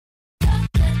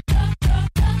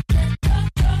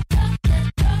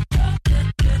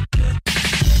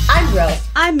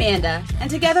I'm Manda, and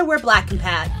together we're Black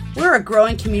Compat. We're a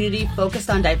growing community focused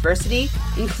on diversity,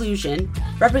 inclusion,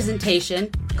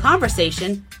 representation,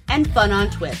 conversation, and fun on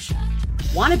Twitch.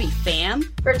 Wanna be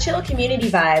fam? For chill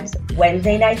community vibes,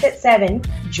 Wednesday nights at 7,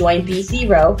 join BC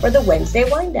Row for the Wednesday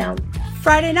Wind Down.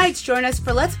 Friday nights, join us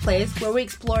for Let's Plays, where we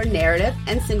explore narrative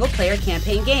and single-player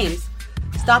campaign games.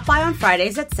 Stop by on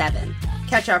Fridays at 7.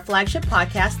 Catch our flagship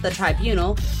podcast, The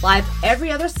Tribunal, live every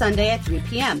other Sunday at 3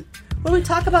 p.m., where we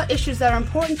talk about issues that are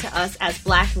important to us as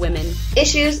Black women.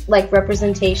 Issues like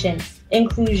representation,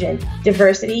 inclusion,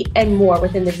 diversity, and more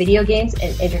within the video games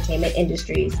and entertainment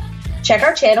industries. Check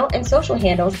our channel and social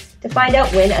handles to find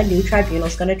out when a new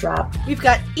Tribunal's going to drop. We've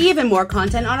got even more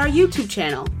content on our YouTube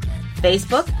channel,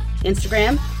 Facebook,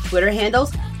 Instagram, Twitter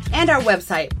handles, and our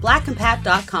website,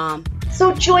 blackandpat.com.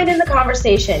 So join in the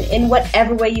conversation in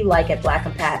whatever way you like at Black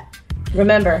and Pat.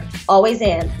 Remember, always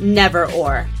and, never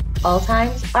or. All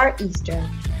times are Eastern.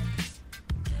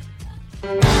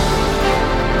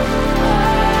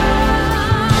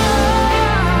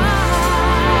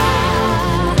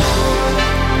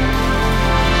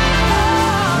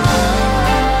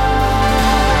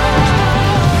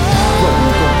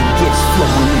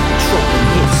 Flowing in controlling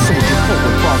hits, soldier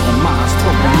forward, bottom minds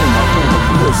throwing in the home of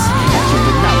bliss.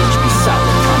 Accurate knowledge be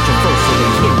solid, controversial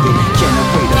and hidden.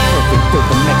 Generate a perfect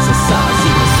rhythm, exercise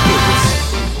even spirits.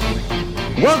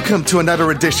 Welcome to another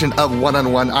edition of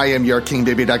One-on-One. I am your King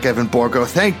Baby Duck, Evan Borgo.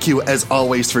 Thank you, as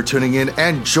always, for tuning in.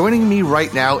 And joining me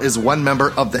right now is one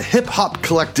member of the hip-hop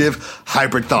collective,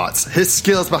 Hybrid Thoughts. His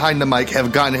skills behind the mic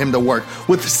have gotten him to work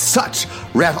with such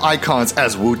rap icons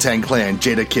as Wu-Tang Clan,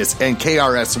 Jadakiss, and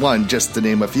KRS-One, just to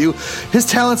name a few. His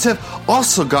talents have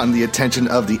also gotten the attention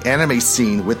of the anime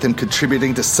scene, with him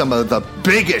contributing to some of the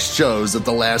biggest shows of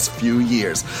the last few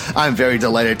years. I'm very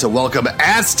delighted to welcome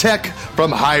Aztec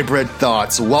from Hybrid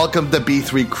Thoughts. Welcome to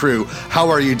B3 Crew. How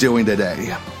are you doing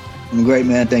today? I'm great,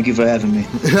 man. Thank you for having me.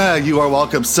 You are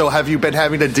welcome. So have you been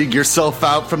having to dig yourself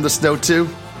out from the snow too?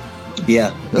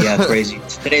 Yeah, crazy.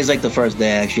 Today's like the first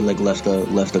day I actually left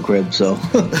the crib, so.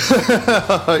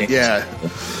 Yeah.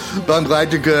 But I'm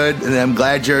glad you're good, and I'm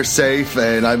glad you're safe,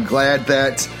 and I'm glad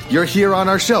that you're here on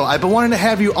our show. I've been wanting to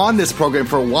have you on this program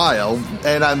for a while,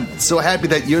 and I'm so happy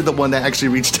that you're the one that actually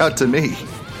reached out to me.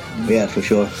 Yeah, for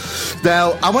sure.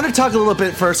 Now, I want to talk a little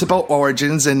bit first about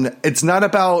origins, and it's not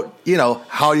about,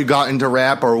 how you got into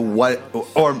rap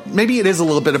or maybe it is a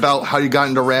little bit about how you got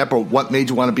into rap or what made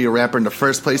you want to be a rapper in the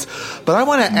first place. But I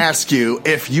want to ask you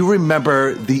if you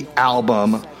remember the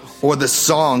album or the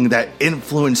song that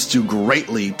influenced you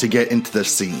greatly to get into the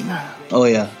scene. Oh,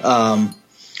 yeah.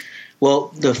 Well,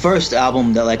 the first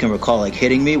album that I can recall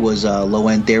hitting me was Low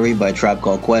End Theory by Tribe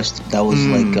Called Quest. That was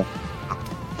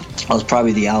that was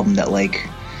probably the album that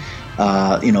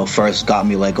first got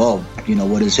me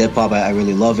what is hip hop? I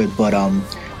really love it. But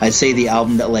I'd say the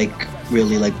album that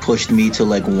really pushed me to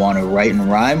want to write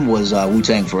and rhyme was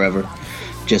Wu-Tang Forever,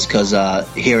 just because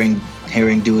hearing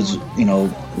dudes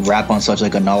rap on such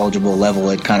a knowledgeable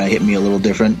level, it kind of hit me a little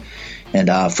different.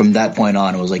 And from that point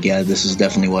on, it was this is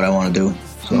definitely what I want to do.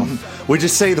 So. Would you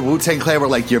say the Wu-Tang Clan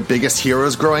were your biggest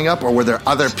heroes growing up, or were there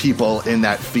other people in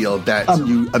that field that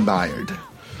you admired?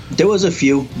 There was a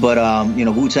few, but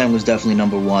Wu-Tang was definitely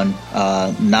number one.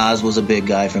 Nas was a big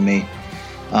guy for me.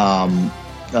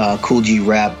 Cool G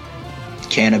Rap,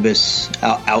 Cannabis,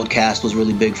 Outkast was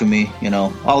really big for me.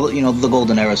 All the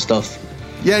golden era stuff.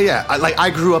 Yeah. I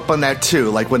grew up on that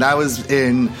too. When I was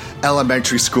in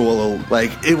elementary school,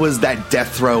 it was that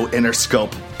Death Row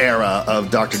Interscope era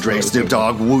of Dr. Dre, Snoop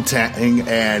Dogg, Wu-Tang,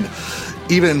 and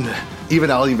even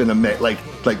I'll even admit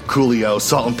Coolio,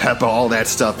 Salt and Pepper, all that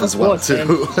stuff as well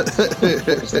too.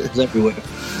 It's everywhere.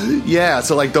 Yeah,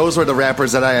 so those were the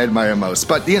rappers that I admire most.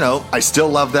 But I still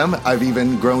love them. I've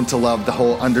even grown to love the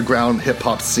whole underground hip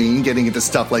hop scene, getting into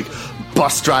stuff like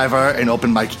Bus Driver and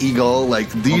Open Mike Eagle.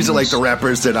 These are the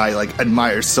rappers that I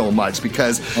admire so much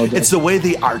because it's the way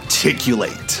they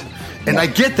articulate. And I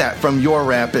get that from your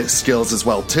rap skills as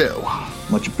well too.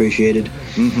 Much appreciated.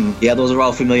 Mm-hmm. Yeah, those are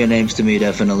all familiar names to me,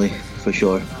 definitely, for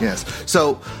sure. Yes.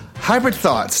 So, Hybrid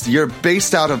Thoughts, you're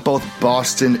based out of both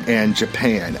Boston and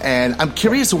Japan, and I'm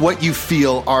curious what you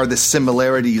feel are the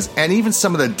similarities and even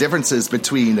some of the differences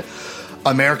between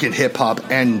American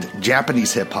hip-hop and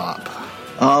Japanese hip-hop.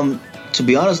 To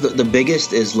be honest, the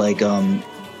biggest is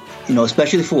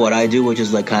especially for what I do, which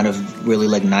is kind of really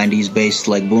 90s based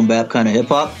boom bap kind of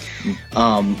hip-hop.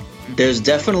 There's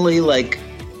definitely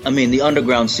the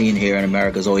underground scene here in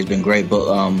America has always been great,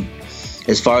 but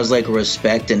as far as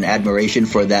respect and admiration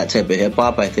for that type of hip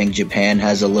hop, I think Japan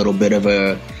has a little bit of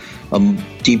a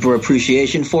deeper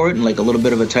appreciation for it and a little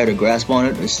bit of a tighter grasp on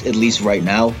it, at least right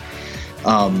now.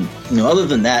 Other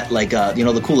than that, like,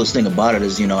 the coolest thing about it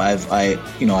is, I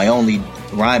only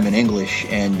rhyme in English,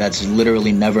 and that's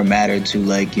literally never mattered to,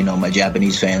 like, my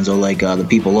Japanese fans or, like, the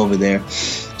people over there.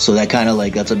 So that kind of,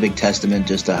 like, that's a big testament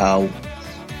just to how,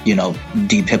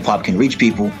 deep hip hop can reach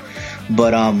people.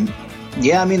 But,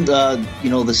 yeah, I mean,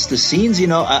 the scenes,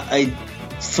 I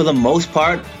for the most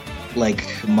part, like,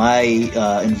 my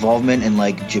involvement in,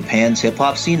 like, Japan's hip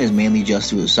hop scene is mainly just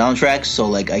through the soundtracks. So,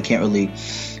 like, I can't really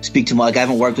speak to like, I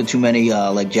haven't worked with too many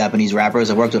like Japanese rappers.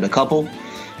 I've worked with a couple.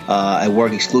 I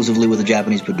work exclusively with a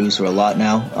Japanese producer a lot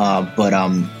now. But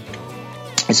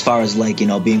as far as, like,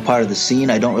 being part of the scene,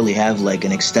 I don't really have, like,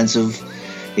 an extensive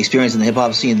experience in the hip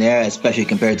hop scene there, especially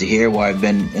compared to here, where I've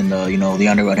been in the the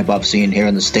underground hip hop scene here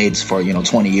in the States for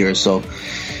 20 years. So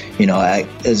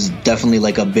it's definitely,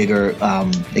 like, a bigger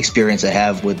experience I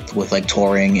have with like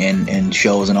touring and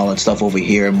shows and all that stuff over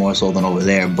here, more so than over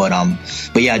there. But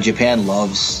yeah, Japan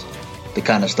loves the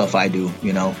kind of stuff I do,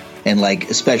 and, like,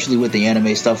 especially with the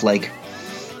anime stuff. Like,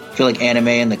 I feel like anime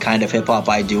and the kind of hip hop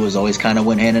I do is always kind of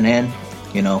went hand in hand,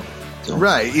 So.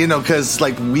 Right, because,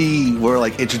 like, we were,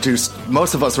 like,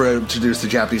 most of us were introduced to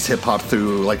Japanese hip-hop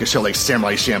through, like, a show like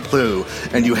Samurai Champloo,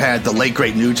 and you had the late,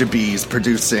 great Nujabes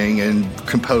producing and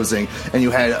composing, and you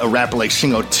had a rapper like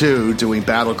Shingo 2 doing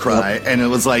Battle Cry, yep. And it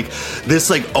was, like, this,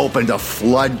 like, opened a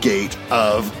floodgate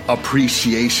of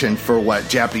appreciation for what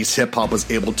Japanese hip-hop was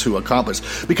able to accomplish,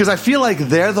 because I feel like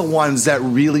they're the ones that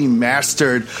really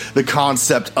mastered the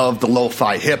concept of the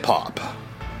lo-fi hip-hop.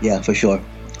 Yeah, for sure.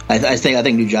 I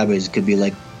think Nujabes could be,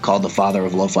 like, called the father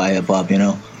of lo-fi hip hop,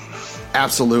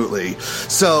 Absolutely.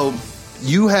 So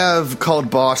you have called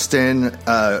Boston,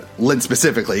 Lynn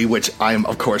specifically, which I'm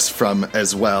of course from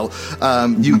as well.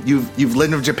 You've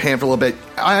lived in Japan for a little bit,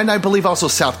 and I believe also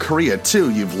South Korea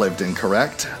too. You've lived in,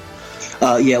 correct?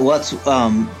 Yeah, well,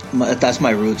 that's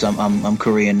my roots. I'm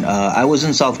Korean. I was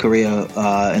in South Korea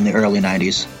in the early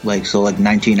 '90s, like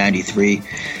 1993.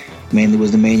 Mainly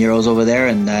was the main year I was over there,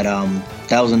 and that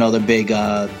was another big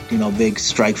big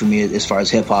strike for me as far as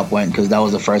hip hop went, because that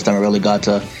was the first time I really got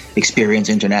to experience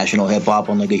international hip hop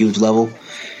on, like, a huge level.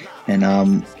 And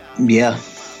yeah,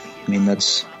 I mean,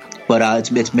 it's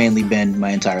mainly been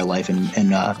my entire life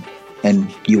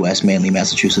and U.S., mainly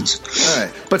Massachusetts. All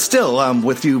right. But still,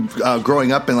 with you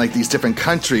growing up in, like, these different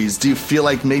countries, do you feel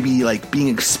like maybe, like, being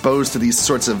exposed to these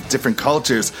sorts of different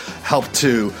cultures helped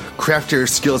to craft your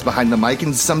skills behind the mic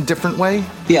in some different way?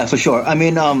 Yeah, for sure. I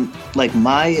mean, like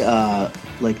my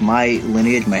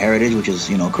lineage, my heritage, which is,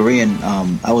 Korean,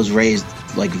 I was raised,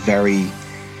 like, very,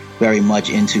 very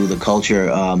much into the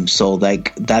culture. So,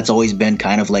 like, that's always been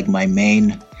kind of, like, my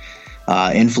main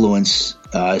influence.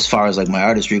 As far as, like, my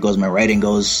artistry goes, my writing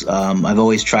goes, I've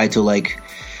always tried to, like,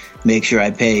 make sure I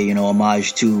pay,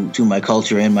 homage to my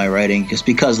culture in my writing. Just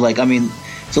because, like, I mean,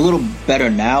 it's a little better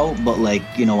now, but, like,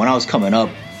 when I was coming up,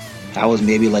 I was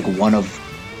maybe, like, one of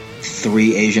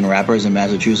 3 Asian rappers in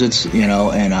Massachusetts,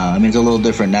 and I mean, it's a little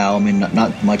different now. I mean,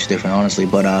 not much different, honestly,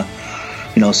 but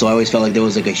so I always felt like there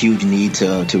was, like, a huge need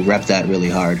to rep that really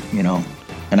hard,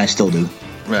 and I still do.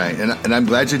 Right, and I'm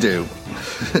glad you do.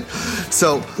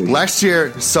 So, last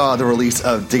year saw the release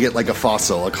of Dig It Like a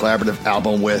Fossil, a collaborative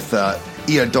album with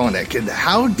Iadonic. And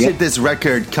how did this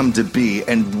record come to be,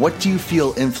 and what do you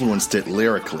feel influenced it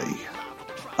lyrically?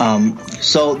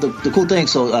 So, the cool thing,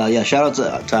 shout out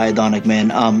to Iadonic, man.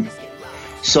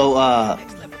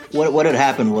 What had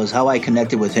happened was, how I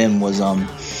connected with him was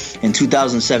in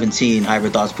 2017,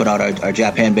 Hybrid Thoughts put out our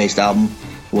Japan-based album,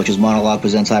 which is Monologue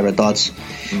Presents Hybrid Thoughts.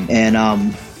 And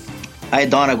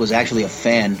Iadonic was actually a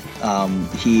fan.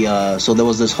 So there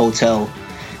was this hotel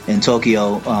in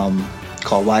Tokyo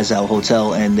called Waisao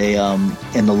Hotel, and they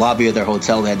in the lobby of their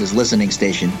hotel they had this listening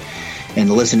station. And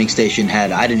the listening station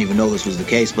had, I didn't even know this was the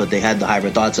case, but they had the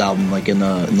Hybrid Thoughts album, like, in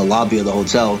the lobby of the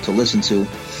hotel to listen to.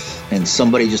 And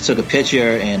somebody just took a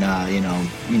picture and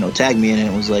tagged me in it.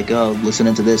 It was like, oh,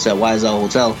 listening to this at Waisao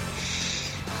Hotel.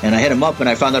 And I hit him up, and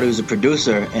I found out he was a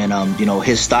producer, and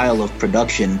his style of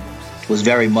production was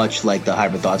very much like the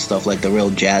Hybrid Thoughts stuff, like the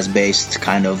real jazz-based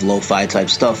kind of lo-fi type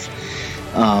stuff.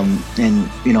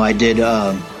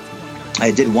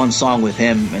 I did one song with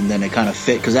him, and then it kind of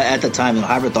fit, because at the time, in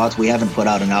Hybrid Thoughts, we haven't put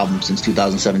out an album since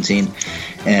 2017,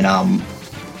 and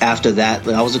after that,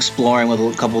 I was exploring with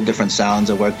a couple of different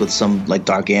sounds. I worked with some, like,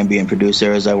 dark ambient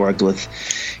producers. I worked with,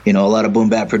 a lot of boom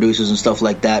bap producers and stuff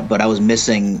like that, but I was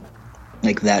missing,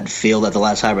 like, that feel that the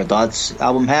last Hybrid Thoughts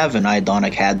album have, and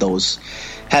Iadonic had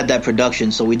that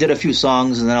production. So we did a few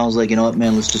songs, and then I was like, you know what,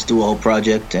 man, let's just do a whole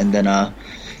project. And then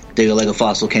Dig It Like a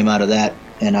Fossil came out of that,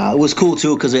 and it was cool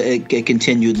too, because it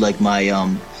continued, like, my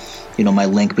my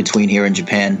link between here and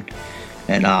Japan,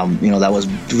 And that was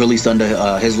released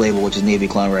under his label, which is Navy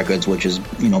Clown Records, which is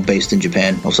based in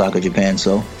Japan, Osaka, Japan.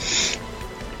 So.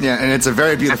 Yeah, and it's a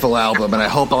very beautiful album, and I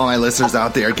hope all my listeners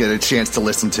out there get a chance to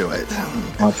listen to it.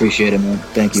 I appreciate it, man.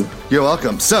 Thank you. You're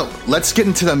welcome. So, let's get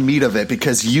into the meat of it,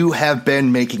 because you have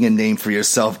been making a name for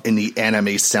yourself in the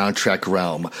anime soundtrack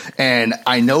realm. And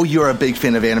I know you're a big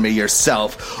fan of anime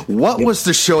yourself. What was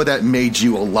the show that made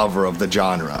you a lover of the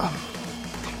genre?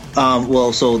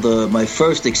 My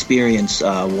first experience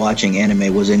watching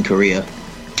anime was in Korea.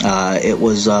 It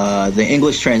was the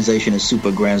English translation is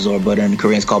Super Grand Zord, but in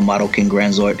Korean it's called Madokin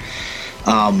Grand Zord.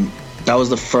 That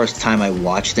was the first time I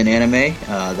watched an anime.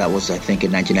 That was, I think,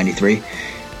 in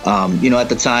 1993. At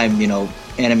the time,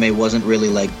 anime wasn't really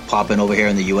like popping over here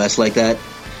in the U.S. like that,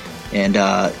 and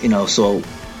so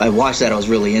I watched that. I was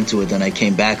really into it. Then I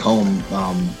came back home.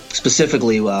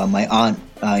 Specifically, my aunt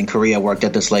in Korea worked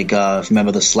at this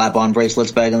remember the slap-on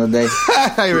bracelets back in the day?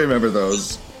 I remember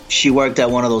those. She worked at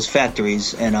one of those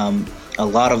factories, and a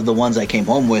lot of the ones I came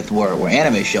home with were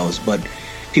anime shows, but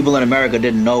people in America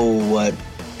didn't know what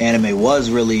anime was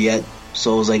really yet,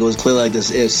 so it was clearly like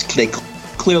this. They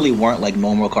clearly weren't like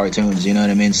normal cartoons, you know what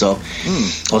I mean? So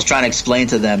I was trying to explain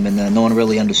to them, and no one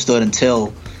really understood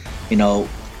until,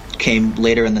 came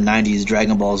later in the 90s,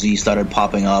 Dragon Ball Z started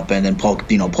popping up, and then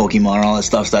Pokemon and all that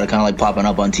stuff started kind of like popping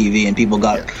up on TV, and people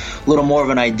got a little more of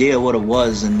an idea what it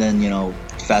was, and then,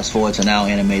 fast forward to now,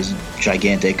 anime is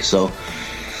gigantic. So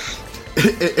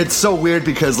it's so weird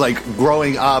because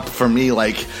growing up for me,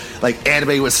 like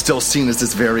anime was still seen as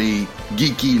this very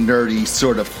geeky, nerdy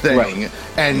sort of thing, right.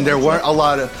 And there weren't a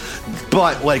lot of.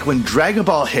 But when Dragon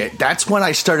Ball hit, that's when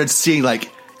I started seeing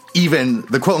even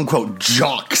the quote unquote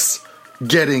jocks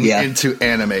getting into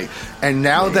anime. And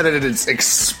now that it has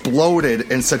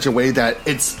exploded in such a way that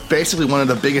it's basically one of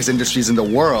the biggest industries in the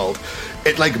world,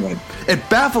 it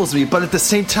baffles me, but at the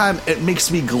same time it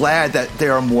makes me glad that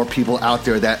there are more people out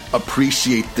there that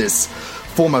appreciate this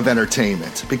form of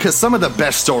entertainment, because some of the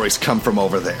best stories come from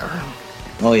over there.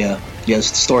 Oh yeah.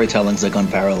 Yes, storytelling's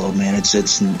unparalleled, man. It's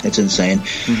insane.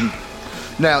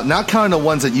 Mm-hmm. Now, not counting the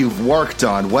ones that you've worked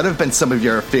on, what have been some of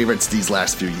your favorites these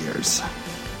last few years?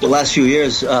 The last few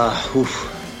years,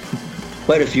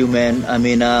 quite a few, man. I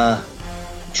mean, oh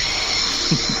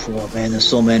man, there's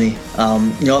so many.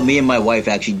 Me and my wife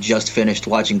actually just finished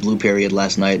watching Blue Period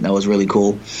last night, and that was really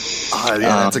cool.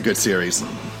 That's a good series.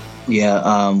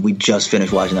 Yeah, we just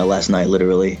finished watching that last night,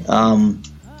 literally.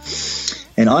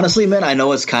 And honestly, man, I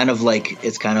know it's kind of like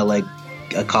a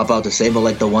cop-out to say,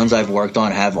 but the ones I've worked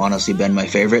on have honestly been my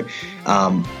favorite.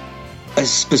 I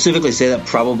specifically say that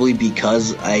probably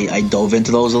because I dove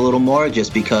into those a little more,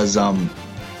 just because, learning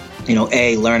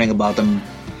about them,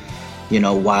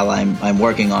 while I'm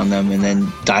working on them, and then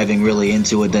diving really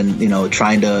into it, then,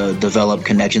 trying to develop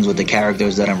connections with the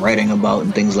characters that I'm writing about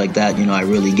and things like that. I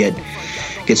really get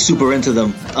super into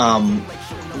them.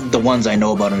 The ones I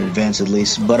know about in advance, at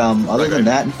least. But other than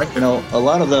that, a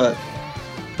lot of the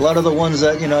ones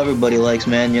that everybody likes,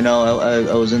 man.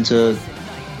 I was into.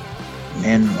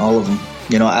 And all of them,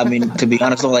 I mean, to be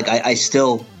honest, though, I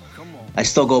still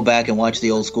go back and watch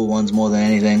the old school ones more than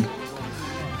anything.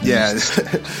 Yeah,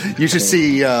 you should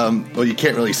see. You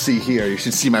can't really see here. You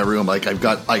should see my room. I've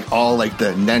got all the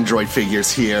Nendroid figures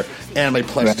here, and my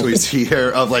plush toys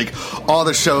here of all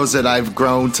the shows that I've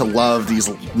grown to love these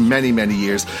many, many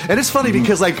years. And it's funny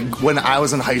because when I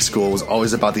was in high school, it was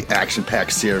always about the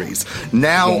action-packed series.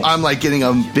 Now I'm I'm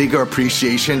a bigger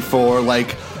appreciation for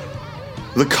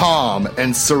the calm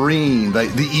and serene, the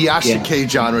Iyashikei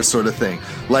genre sort of thing.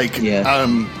 I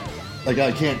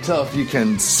can't tell if you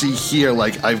can see here.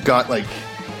 I've got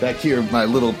back here my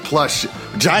little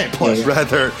giant plush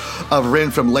rather, of Rin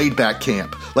from Laid Back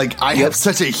Camp. I have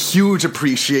such a huge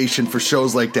appreciation for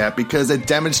shows like that, because it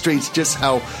demonstrates just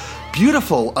how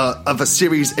beautiful of a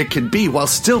series it can be while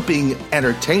still being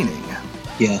entertaining.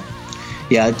 Yeah,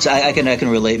 I can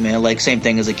relate, man. Same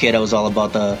thing as a kid, I was all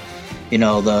about the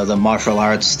martial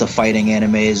arts, the fighting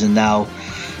animes, and now,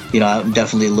 I'm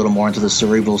definitely a little more into the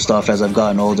cerebral stuff as I've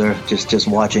gotten older, just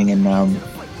watching, and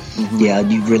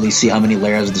you really see how many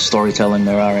layers of the storytelling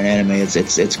there are in anime.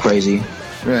 It's crazy.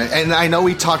 Right, and I know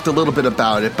we talked a little bit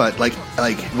about it, but like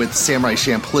with Samurai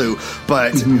Champloo,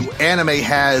 but anime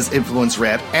has influenced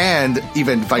rap and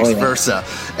even vice versa.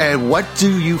 And what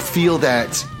do you feel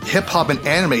that hip hop and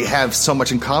anime have so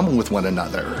much in common with one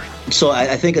another? So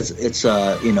I think it's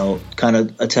kind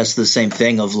of attests to the same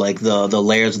thing of the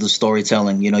layers of the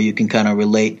storytelling. You can kind of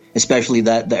relate, especially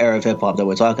the era of hip hop that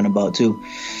we're talking about too.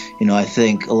 I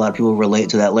think a lot of people relate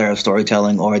to that layer of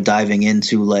storytelling or diving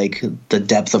into the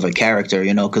depth of a character.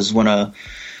 Because when an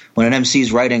MC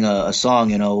is writing a song,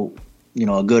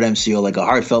 a good MCO, like a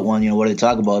heartfelt one, what do they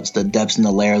talk about? It's the depths and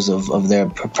the layers of their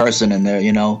person and their,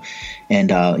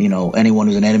 and anyone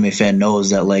who's an anime fan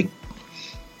knows that like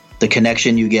the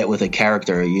connection you get with a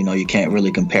character, you can't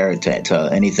really compare it to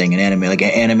anything in anime. Like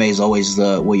anime is always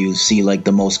where you see like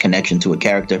the most connection to a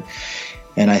character.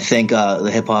 And I think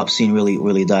the hip hop scene really,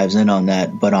 really dives in on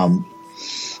that. But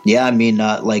yeah, I mean,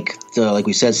 like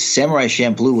we said, Samurai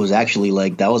Champloo was actually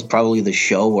like that was probably the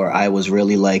show where I was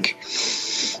really like,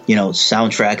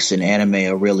 soundtracks in anime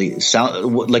are really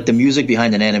like the music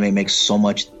behind an anime makes so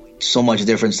much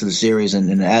difference to the series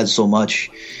and adds so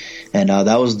much. And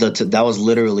that was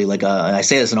literally like and I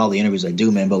say this in all the interviews I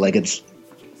do, man. But like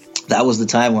that was the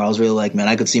time where I was really like, man,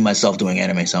 I could see myself doing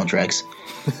anime soundtracks.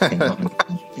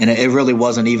 And it really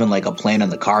wasn't even like a plan in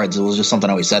the cards. It was just something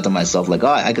I always said to myself, like, oh,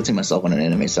 I could see myself on an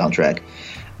anime soundtrack.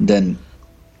 Then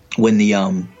when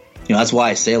the that's why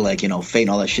I say like fate and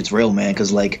all that shit's real, man.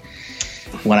 Because like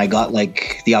when I got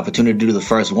like the opportunity to do the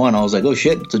first one, I was like, oh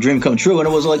shit, it's a dream come true. And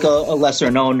it was like a lesser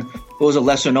known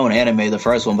anime, the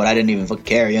first one, but I didn't even fucking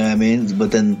care, you know what I mean?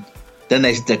 But then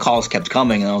the calls kept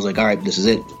coming, and I was like, all right, this is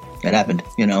it. It happened,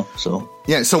 so.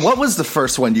 Yeah, so what was the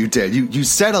first one you did? You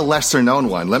said a lesser-known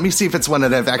one. Let me see if it's one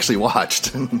that I've actually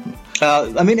watched.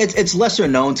 I mean, it's lesser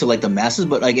known to, like, the masses,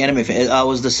 but, like, anime fan. It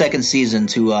was the second season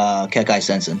to Kekai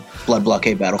Sensen, Blood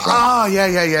Blockade Battlefront. Oh,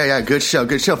 yeah. Good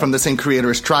show from the same creator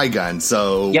as Trigun.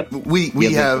 So yep.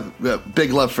 we have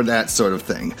big love for that sort of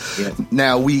thing. Yep.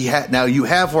 Now you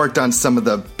have worked on some of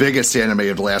the biggest anime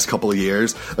of the last couple of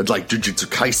years, like Jujutsu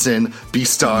Kaisen,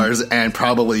 Beastars, and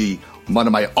probably one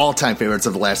of my all-time favorites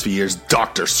of the last few years,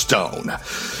 Dr. Stone.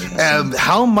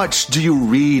 How much do you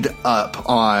read up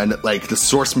on like the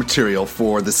source material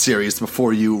for the series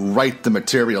before you write the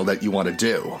material that you want to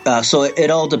do? So it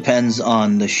all depends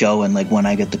on the show and like when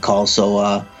I get the call.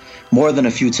 So more than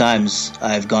a few times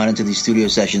I've gone into these studio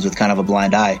sessions with kind of a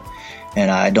blind eye, and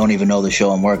I don't even know the show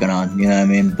I'm working on. You know what I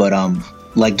mean? But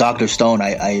like Dr. Stone,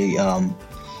 I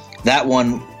that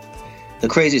one. The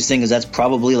craziest thing is that's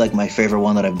probably like my favorite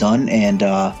one that I've done, and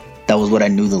that was what I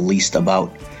knew the least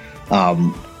about,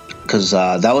 because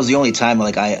that was the only time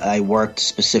like I worked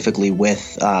specifically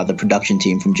with the production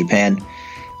team from Japan.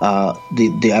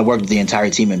 I worked with the entire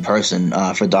team in person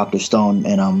for Dr. Stone,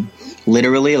 and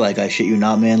literally, like I shit you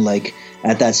not, man, like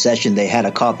at that session they had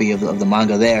a copy of the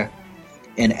manga there,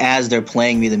 and as they're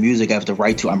playing me the music I have to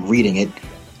write to, I'm reading it.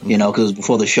 Because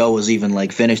before the show was even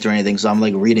like finished or anything, so I'm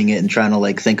like reading it and trying to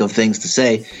like think of things to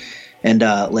say. And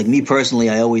like me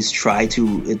personally, I always try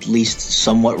to at least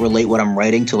somewhat relate what I'm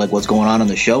writing to like what's going on in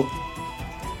the show.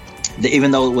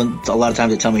 Even though when a lot of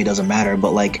times they tell me it doesn't matter,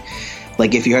 but like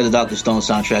if you heard the Dr. Stone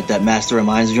soundtrack, that Master of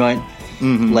Minds joint,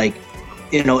 like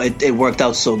it worked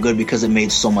out so good because it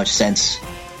made so much sense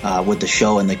with the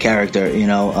show and the character,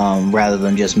 rather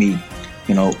than just me.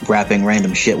 Rapping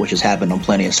random shit, which has happened on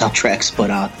plenty of soundtracks, but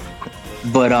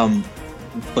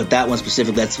that one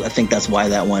specifically, I think that's why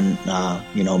that one,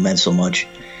 meant so much.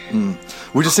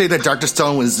 Would you say that Dr.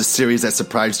 Stone was the series that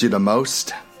surprised you the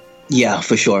most? Yeah,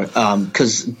 for sure.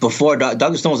 Because before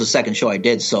Dr. Stone was the second show I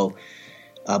did, so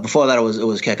before that it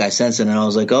was Kekai Sensen, and I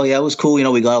was like, oh yeah, it was cool.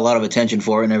 We got a lot of attention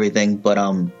for it and everything, but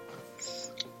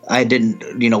I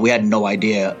didn't, we had no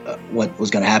idea what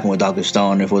was going to happen with Dr.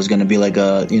 Stone, if it was going to be like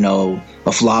a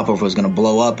flop or if it was going to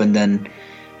blow up. And then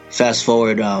fast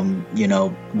forward,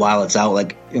 while it's out,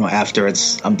 like, after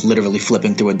I'm literally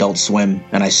flipping through Adult Swim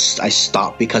and I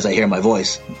stop because I hear my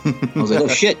voice. I was like, oh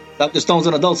shit, Dr. Stone's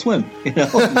on Adult Swim,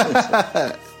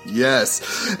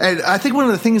 Yes. And I think one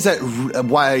of the things that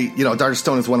why, Dr.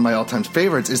 Stone is one of my all-time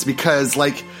favorites is because,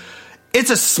 like, it's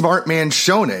a smart man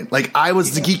shonen. Like, I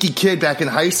was the geeky kid back in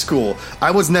high school.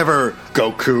 I was never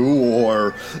Goku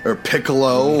or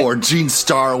Piccolo or Gene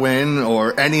Starwin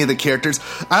or any of the characters.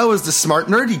 I was the smart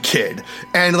nerdy kid.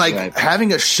 And like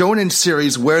having a shonen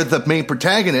series where the main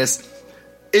protagonist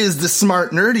is the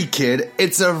smart nerdy kid,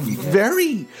 it's a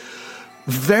very,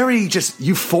 very just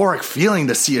euphoric feeling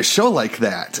to see a show like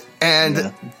that.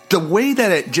 And the way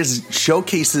that it just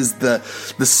showcases the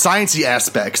sciencey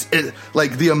aspects,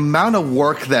 like the amount of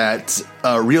work that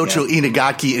Ryocho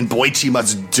Inagaki and Boichi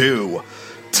must do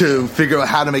to figure out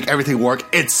how to make everything work,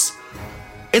 it's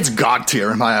god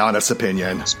tier in my honest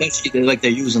opinion. Especially like they're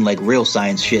using like real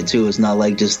science shit too. It's not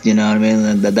like just, you know what I mean?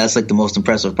 And that's like the most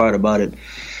impressive part about it.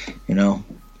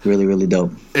 Really, really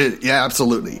dope. Yeah,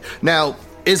 absolutely. Now,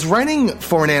 is writing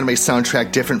for an anime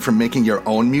soundtrack different from making your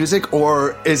own music,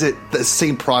 or is it the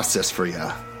same process for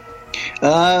you?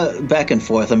 Back and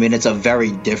forth. I mean, it's a very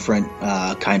different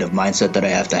kind of mindset that I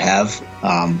have to have.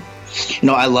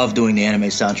 I love doing the anime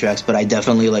soundtracks, but I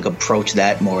definitely like approach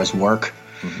that more as work.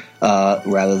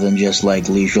 rather than just like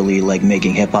leisurely like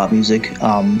making hip hop music.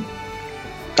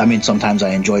 I mean, sometimes I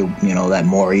enjoy, that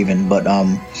more even, but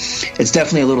it's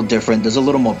definitely a little different. There's a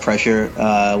little more pressure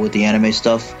with the anime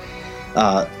stuff.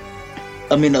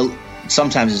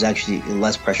 Sometimes there's actually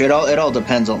less pressure. It all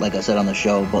depends on, like I said, on the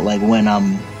show. But like when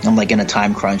I'm like in a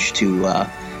time crunch to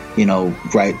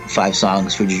write 5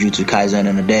 songs for Jujutsu Kaisen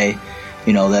in a day,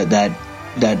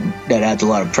 that adds a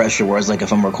lot of pressure. Whereas like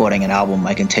if I'm recording an album,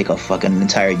 I can take a fucking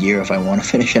entire year if I want to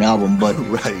finish an album. But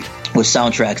right. With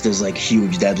soundtracks, there's like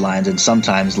huge deadlines, and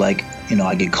sometimes like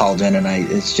I get called in and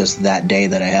it's just that day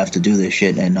that I have to do this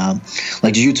shit. And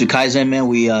like Jujutsu Kaisen, man,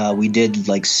 we did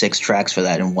like 6 tracks for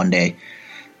that in one day.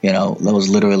 That was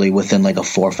literally within like a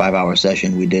 4 or 5 hour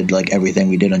session. We did like everything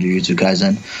we did on Jujutsu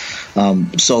Kaisen.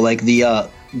 So like the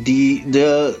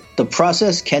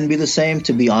process can be the same,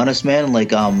 to be honest, man.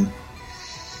 Like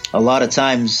a lot of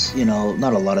times,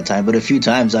 not a lot of time, but a few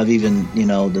times I've even,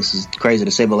 this is crazy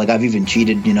to say, but like I've even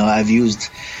cheated. I've used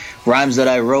rhymes that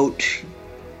I wrote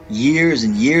years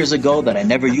and years ago that I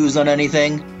never used on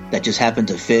anything that just happened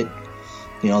to fit.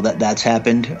 That's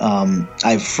happened.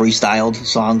 I've freestyled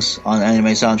songs on anime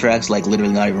soundtracks, like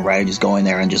literally not even writing, just going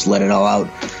there and just let it all out.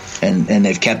 And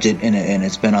they've kept it, and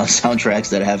it's been on soundtracks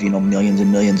that have, millions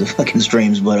and millions of fucking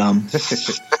streams. But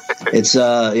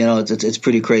it's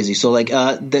pretty crazy. So like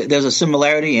there's a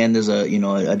similarity and there's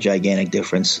a gigantic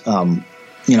difference. But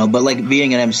like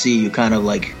being an MC, you kind of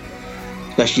like,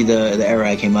 especially the era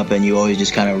I came up in, you always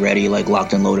just kind of ready, like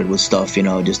locked and loaded with stuff,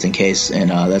 just in case.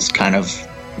 And that's kind of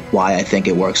why I think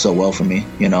it works so well for me.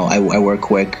 I work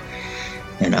quick,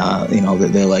 and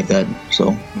they're like that.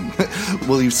 So,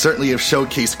 well, you certainly have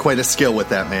showcased quite a skill with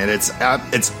that, man. It's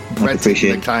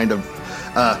breathtaking, the kind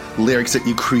of lyrics that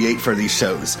you create for these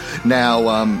shows. Now,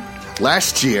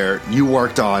 last year you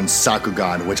worked on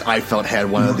Sakugan, which I felt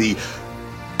had one of the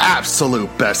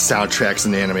absolute best soundtracks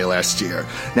in the anime last year.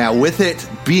 Now, with it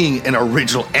being an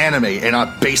original anime and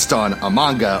not based on a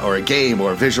manga or a game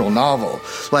or a visual novel,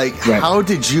 like, right. How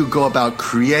did you go about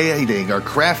creating or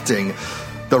crafting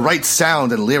the right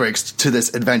sound and lyrics to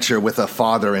this adventure with a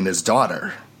father and his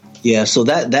daughter? Yeah, so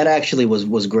that actually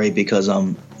was great because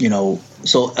mainly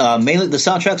the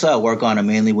soundtracks I work on are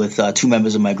mainly with 2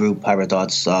 members of my group, Hybrid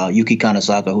Thoughts, Yuki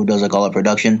Kanasaka, who does like all our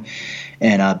production,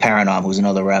 and Paranom, who's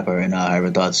another rapper in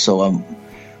Hybrid Thoughts. So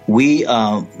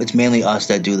it's mainly us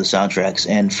that do the soundtracks,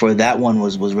 and for that one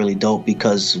was really dope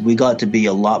because we got to be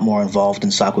a lot more involved in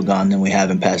Sakugan than we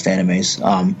have in past animes.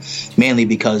 Mainly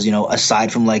because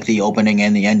aside from like the opening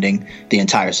and the ending, the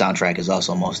entire soundtrack is us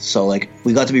almost. So like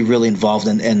we got to be really involved,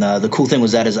 and the cool thing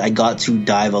was that is I got to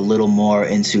dive a little more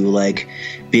into like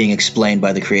being explained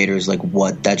by the creators like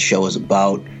what that show is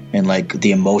about and like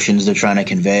the emotions they're trying to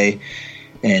convey.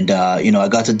 And, I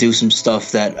got to do some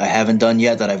stuff that I haven't done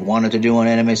yet that I've wanted to do on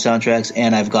anime soundtracks.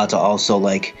 And I've got to also,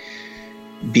 like,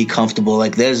 be comfortable.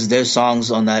 Like, there's songs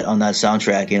on that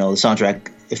soundtrack. The soundtrack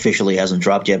officially hasn't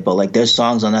dropped yet. But, like, there's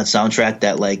songs on that soundtrack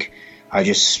that, like, are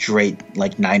just straight,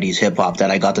 like, 90s hip-hop that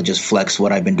I got to just flex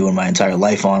what I've been doing my entire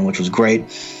life on, which was great.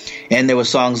 And there were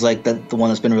songs like the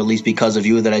one that's been released because of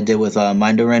you that I did with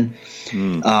Mindarin.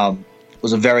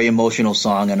 Was a very emotional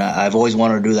song, and I've always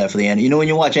wanted to do that for the anime. When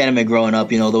you watch anime growing up,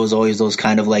 there was always those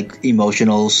kind of like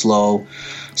emotional, slow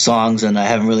songs, and I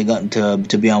haven't really gotten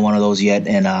to be on one of those yet,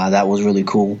 and that was really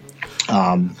cool.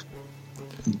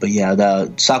 But yeah,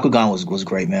 the Sakugan was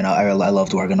great, man. I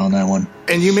loved working on that one.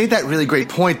 And you made that really great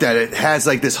point that it has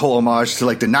like this whole homage to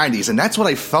like the 90s, and that's what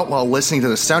I felt while listening to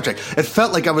the soundtrack. It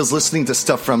felt like I was listening to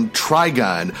stuff from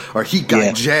Trigun or Heat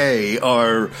Gun J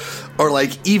or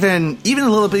like even a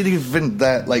little bit even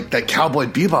that like that Cowboy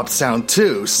Bebop sound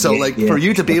too. So for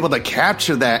you to be able to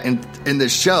capture that in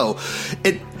this show,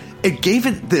 it gave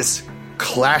it this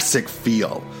classic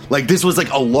feel. Like, this was, like,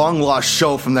 a long-lost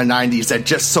show from the 90s that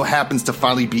just so happens to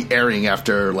finally be airing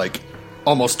after, like,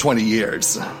 almost 20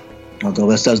 years. Okay,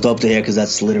 that's dope to hear, because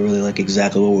that's literally, like,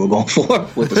 exactly what we were going for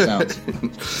with the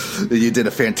sounds. You did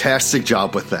a fantastic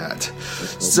job with that.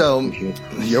 So,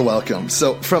 you're welcome.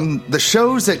 So, from the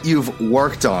shows that you've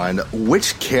worked on,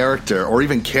 which character, or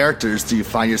even characters, do you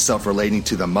find yourself relating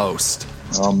to the most?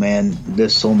 Oh, man,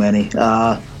 there's so many.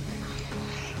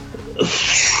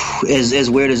 As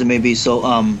weird as it may be, so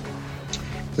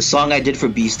the song I did for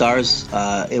Beastars,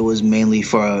 it was mainly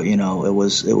for it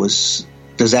was.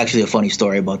 There's actually a funny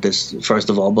story about this,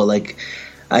 first of all, but like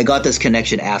I got this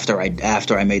connection after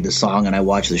I made the song and I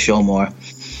watched the show more.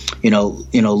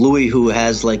 Louis, who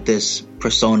has like this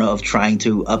persona of trying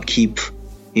to upkeep,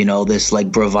 this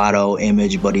like bravado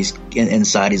image, but he's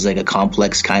inside he's like a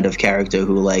complex kind of character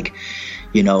who like.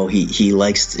 He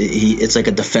likes it's like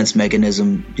a defense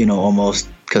mechanism, almost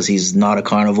because he's not a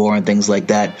carnivore and things like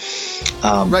that.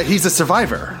 Right, he's a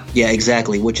survivor. Yeah,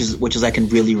 exactly. Which is I can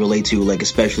really relate to, like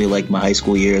especially like my high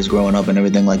school years growing up and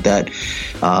everything like that.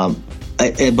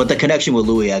 But the connection with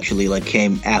Louis actually like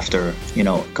came after,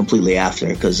 completely after,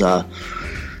 because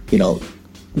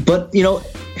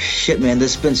shit, man,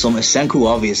 there's been so much. Senku,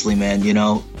 obviously, man,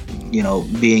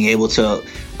 being able to,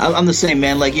 I'm the same,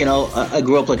 man. Like, I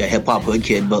grew up like a hip hop hood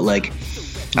kid, but like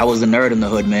I was the nerd in the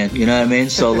hood, man. You know what I mean?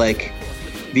 So like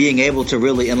being able to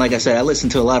really, and like I said, I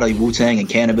listened to a lot of Wu-Tang and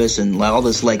Cannabis and like all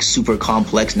this like super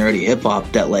complex nerdy hip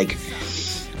hop that like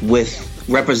with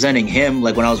representing him,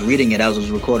 like when I was reading it, I was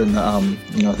recording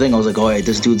the thing, I was like, oh, hey,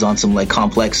 this dude's on some like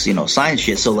complex, science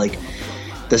shit. So like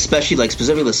especially like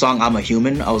specifically the song I'm a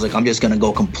Human, I was like, I'm just gonna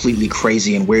go completely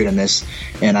crazy and weird in this,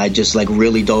 and I just like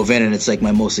really dove in, and it's like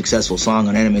my most successful song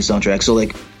on anime soundtrack. So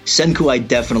like Senku I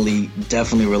definitely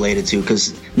related to,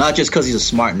 because not just because he's a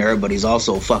smart nerd, but he's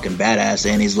also fucking badass,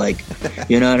 and he's like,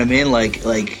 you know what I mean, like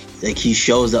he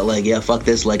shows that like, yeah, fuck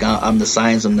this, like I'm the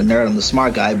science, I'm the nerd, I'm the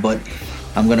smart guy, but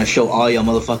I'm gonna show all y'all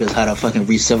motherfuckers how to fucking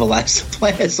re-civilize the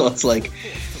planet. So it's like,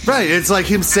 right, it's like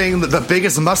him saying that the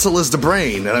biggest muscle is the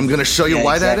brain, and I'm going to show you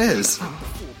why exactly. that is.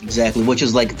 Exactly, which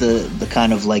is like the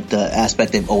kind of like the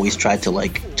aspect they've always tried to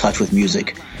like touch with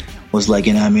music, was like,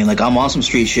 what I mean, like I'm on some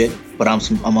street shit, but I'm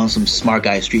on some smart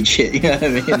guy street shit, you know what I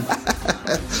mean?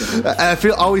 I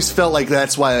always felt like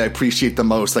that's why I appreciate the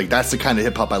most. Like that's the kind of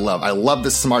hip hop I love. I love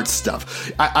the smart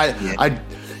stuff. I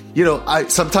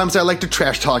sometimes I like the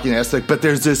trash talking aspect, but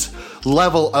there's this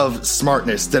level of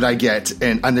smartness that I get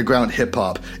in underground hip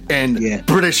hop and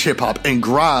British hip hop and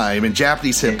grime and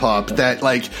Japanese hip hop that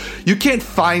like you can't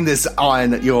find this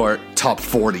on your top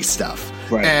 40 stuff.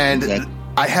 Right. And exactly.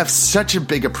 I have such a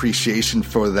big appreciation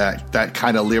for that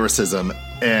kind of lyricism,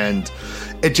 and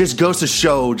it just goes to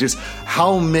show just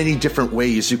how many different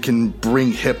ways you can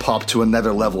bring hip hop to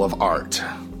another level of art.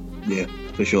 Yeah,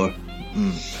 for sure.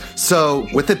 So,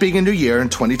 with it being a new year in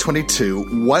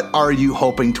 2022, what are you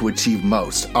hoping to achieve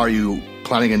most? Are you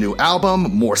planning a new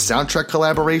album, more soundtrack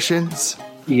collaborations?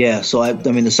 Yeah, so I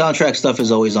mean, the soundtrack stuff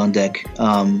is always on deck.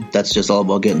 That's just all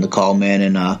about getting the call, man.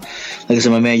 And like I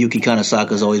said, my man Yuki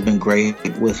Kanasaka has always been great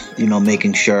with,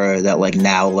 making sure that like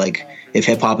now, like if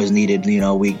hip hop is needed,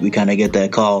 we kind of get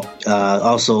that call.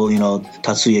 Also,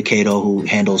 Tatsuya Kato, who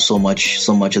handles so much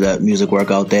of that music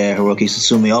work out there, Hiroki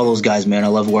Satsumi, all those guys, man, I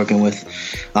love working with.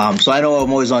 So I know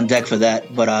I'm always on deck for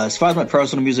that. But as far as my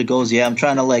personal music goes, yeah, I'm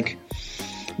trying to like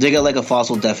dig at like a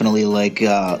Fossil definitely like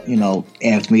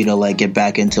amped me to like get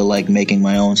back into like making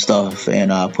my own stuff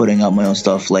and putting out my own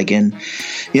stuff, like in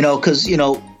because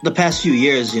the past few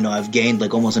years I've gained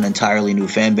like almost an entirely new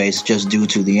fan base just due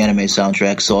to the anime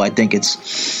soundtrack. So I think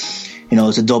it's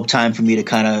it's a dope time for me to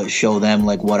kind of show them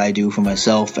like what I do for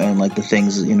myself and like the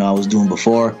things I was doing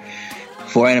before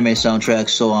for anime soundtracks.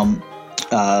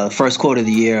 So first quarter of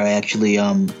the year I actually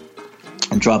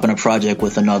I'm dropping a project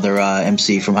with another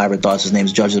MC from Hybrid Thoughts. His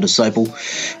name's Judge the Disciple.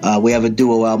 We have a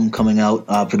duo album coming out,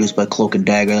 produced by Cloak and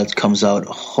Dagger. That comes out,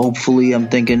 hopefully, I'm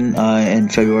thinking, in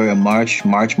February or March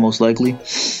most likely.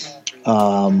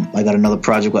 I got another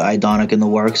project with Idonic in the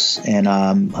works, and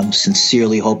I'm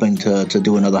sincerely hoping to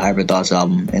do another Hybrid Thoughts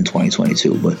album in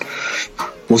 2022, but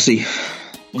we'll see.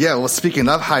 Yeah, well, speaking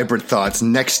of Hybrid Thoughts,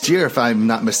 next year, if I'm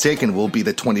not mistaken, will be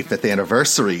the 25th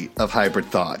anniversary of Hybrid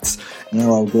Thoughts.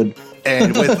 Oh, good.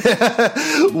 And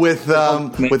with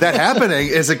that happening,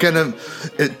 is it going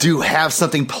to do you have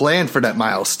something planned for that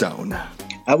milestone?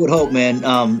 I would hope, man.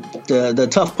 The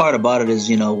tough part about it is,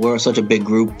 we're such a big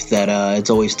group that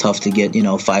it's always tough to get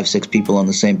 5-6 people on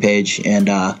the same page. And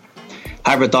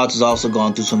Hybrid Thoughts has also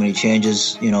gone through so many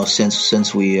changes,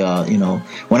 since we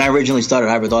when I originally started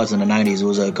Hybrid Thoughts in the 90s, it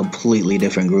was a completely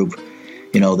different group,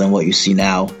 than what you see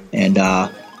now. And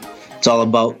it's all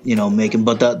about making.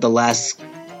 But the last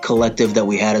collective that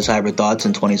we had as Hybrid Thoughts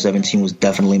in 2017 was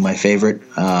definitely my favorite.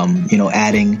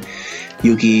 Adding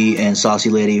Yuki and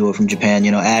Saucy Lady, who are from Japan,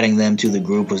 adding them to the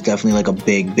group was definitely like a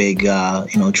big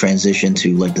transition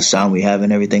to like the sound we have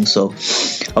and everything. So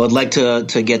I would like to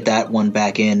get that one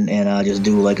back in and just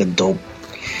do like a dope,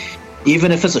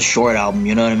 even if it's a short album,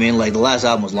 you know what I mean? Like the last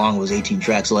album was long, it was 18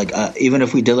 tracks. So like even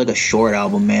if we did like a short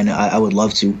album, man, I would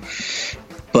love to.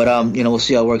 But, we'll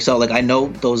see how it works out. Like, I know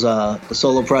those, the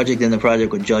solo project and the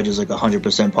project with Judge is like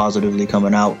 100% positively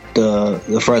coming out.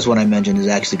 The first one I mentioned is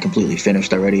actually completely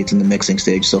finished already. It's in the mixing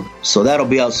stage. So that'll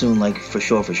be out soon, like, for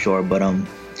sure. But, and,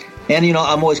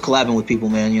 I'm always collabing with people,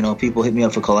 man. People hit me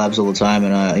up for collabs all the time,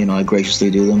 and I graciously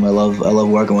do them. I love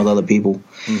working with other people.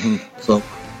 Mm-hmm. So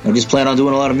I just plan on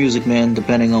doing a lot of music, man,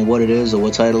 depending on what it is or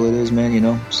what title it is, man,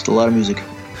 just a lot of music.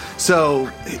 So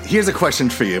here's a question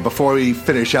for you before we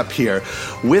finish up here.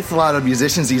 With a lot of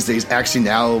musicians these days actually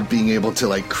now being able to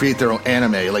like create their own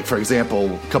anime, like for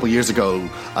example, a couple years ago,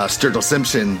 Sturgill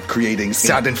Simpson creating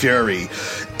Sound and Fury.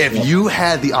 If you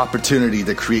had the opportunity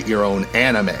to create your own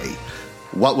anime,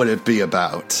 what would it be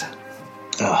about?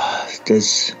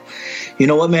 You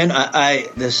know what, man?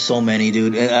 There's so many,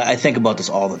 dude. I think about this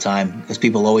all the time because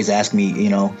people always ask me,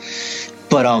 you know.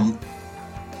 But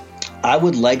I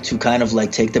would like to kind of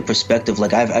like take the perspective.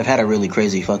 Like I've had a really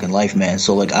crazy fucking life, man.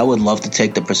 So like I would love to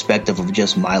take the perspective of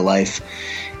just my life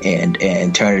and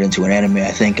turn it into an anime.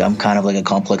 I think I'm kind of like a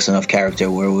complex enough character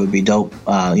where it would be dope.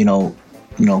 You know,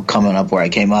 coming up where I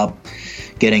came up,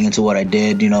 getting into what I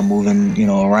did. You know, moving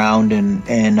around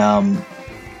and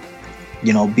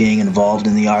you know, being involved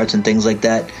in the arts and things like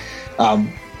that.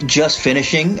 Just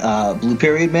finishing Blue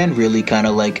Period, man, really kind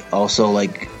of like also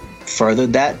like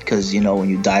furthered that because, you know, when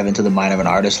you dive into the mind of an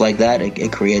artist like that,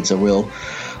 it creates a real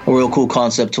cool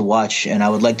concept to watch. And I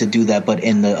would like to do that, but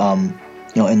in the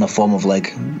you know, in the form of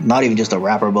like not even just a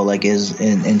rapper, but like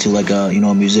into like a, you know,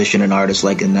 a musician and artist,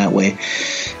 like in that way,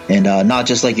 and not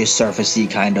just like your surfacey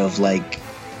kind of like,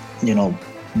 you know,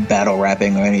 battle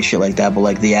rapping or any shit like that, but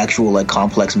like the actual like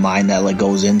complex mind that like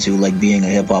goes into like being a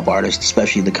hip hop artist,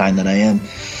 especially the kind that I am.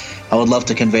 I would love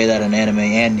to convey that in anime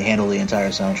and handle the entire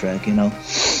soundtrack, you know?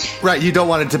 Right, you don't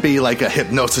want it to be like a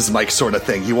Hypnosis Mic sort of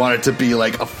thing. You want it to be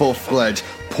like a full-fledged,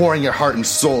 pouring your heart and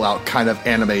soul out kind of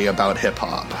anime about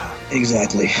hip-hop.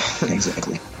 Exactly.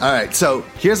 All right, so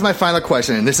here's my final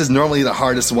question, and this is normally the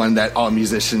hardest one that all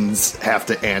musicians have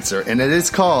to answer, and it is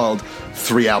called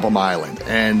 3-Album Island.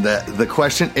 And the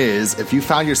question is, if you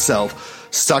found yourself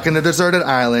stuck in a deserted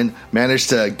island, managed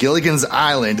to Gilligan's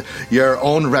Island your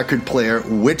own record player,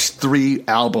 which 3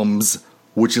 albums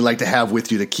would you like to have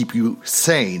with you to keep you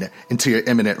sane until your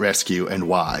imminent rescue, and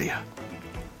why?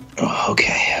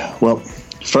 Okay, well,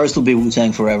 first will be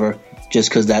Wu-Tang Forever, just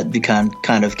because that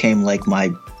kind of came like my,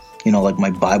 you know, like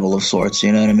my Bible of sorts,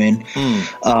 you know what I mean?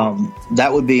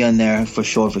 That would be in there for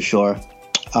sure.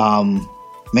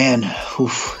 Man,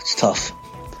 it's tough.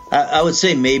 I would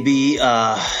say maybe,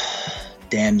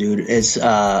 damn, dude, it's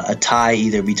a tie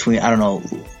either between, I don't know,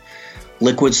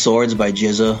 Liquid Swords by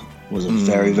GZA was a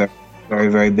very, very, very,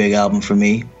 very big album for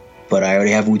me. But I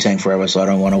already have Wu-Tang Forever, so I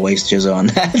don't want to waste GZA on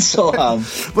that. So,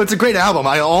 but it's a great album.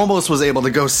 I almost was able to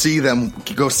go see them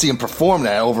perform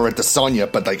that over at the Sonya,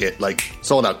 but like it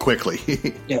sold out quickly.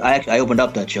 Yeah, I opened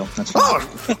up that show. That's fine.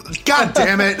 Oh, god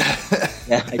damn it!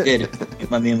 Yeah, I did.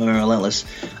 Me and my Relentless.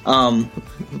 Let's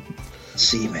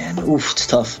see, man. Oof, it's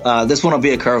tough. This one will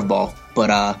be a curveball,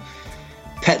 but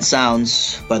Pet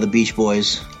Sounds by the Beach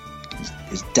Boys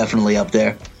is definitely up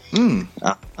there.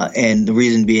 And the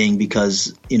reason being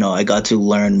because, you know, I got to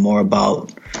learn more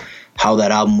about how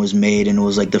that album was made, and it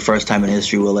was like the first time in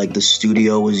history where like the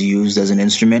studio was used as an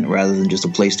instrument rather than just a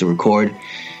place to record.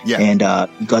 Yeah. And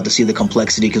you got to see the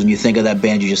complexity, because when you think of that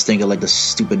band, you just think of like the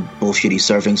stupid bullshitty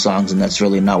surfing songs, and that's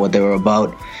really not what they were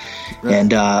about. Right.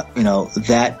 And you know,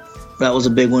 that was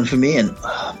a big one for me. And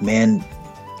man,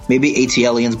 maybe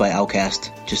ATLiens by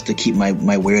Outkast, just to keep my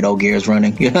weirdo gears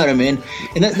running. You know what I mean?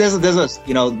 And there's a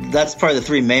you know, that's probably the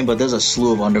 3 main, but there's a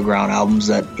slew of underground albums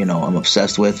that, you know, I'm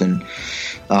obsessed with. And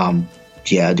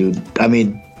yeah, dude, I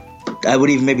mean, I would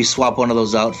even maybe swap one of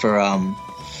those out for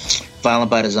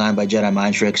Violent by Design by Jedi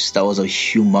Mind Tricks. That was a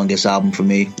humongous album for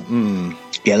me.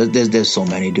 Yeah, there's so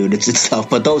many, dude. It's tough,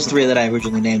 but those 3 that I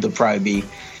originally named would probably be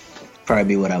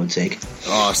what I would take.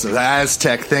 Awesome.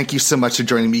 Aztec, thank you so much for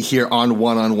joining me here on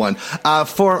One-on-One.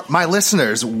 For my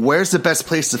listeners, where's the best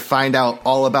place to find out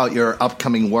all about your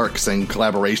upcoming works and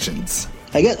collaborations?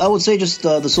 I would say just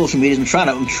the social media. I'm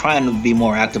trying to be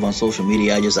more active on social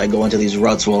media. I go into these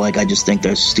ruts where like I just think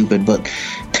they're stupid, but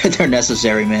they're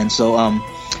necessary, man. So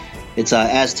it's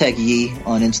Aztec Yee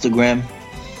on Instagram,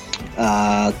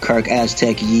 Kirk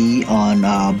Aztec Yee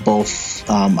on both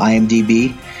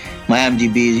IMDb. My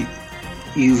IMDb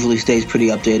usually stays pretty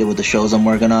updated with the shows I'm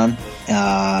working on,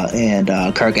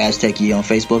 and Kirk Aztec Yee on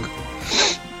Facebook.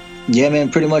 Yeah,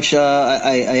 man, pretty much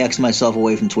I X myself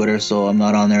away from Twitter, so I'm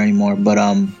not on there anymore. But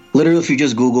literally, if you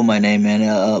just Google my name,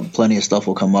 man, plenty of stuff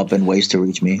will come up and ways to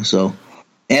reach me. So,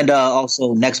 and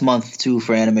also next month too,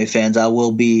 for anime fans, I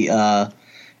will be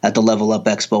at the Level Up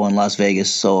Expo in Las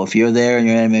Vegas. So if you're there and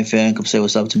you're an anime fan, come say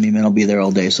what's up to me, man. I'll be there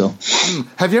all day. So,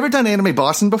 have you ever done Anime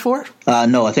Boston before?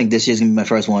 No, I think this year's gonna be my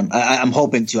first one. I'm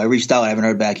hoping to. I reached out, I haven't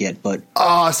heard back yet, but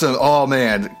awesome. Oh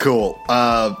man, cool.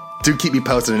 do keep me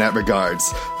posted in that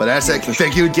regards. But Aztec,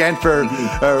 thank you again for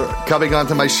coming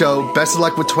onto my show. Best of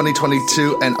luck with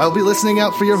 2022, and I'll be listening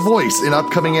out for your voice in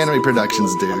upcoming anime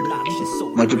productions, dude.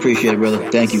 Much appreciated, brother.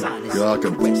 Thank you. You're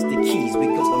welcome. Rest the keys, we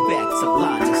going back to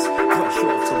Linus. Brush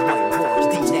off to white walls,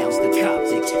 denounce the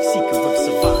Coptic. Seeker of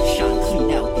savant, shine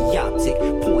clean out the optic.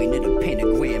 Point at a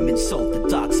pentagram, insult the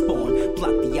dark spawn.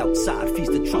 Block the outside,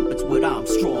 feast the trumpets with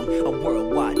Armstrong. A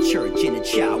worldwide church and a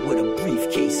child with a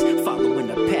briefcase. Follow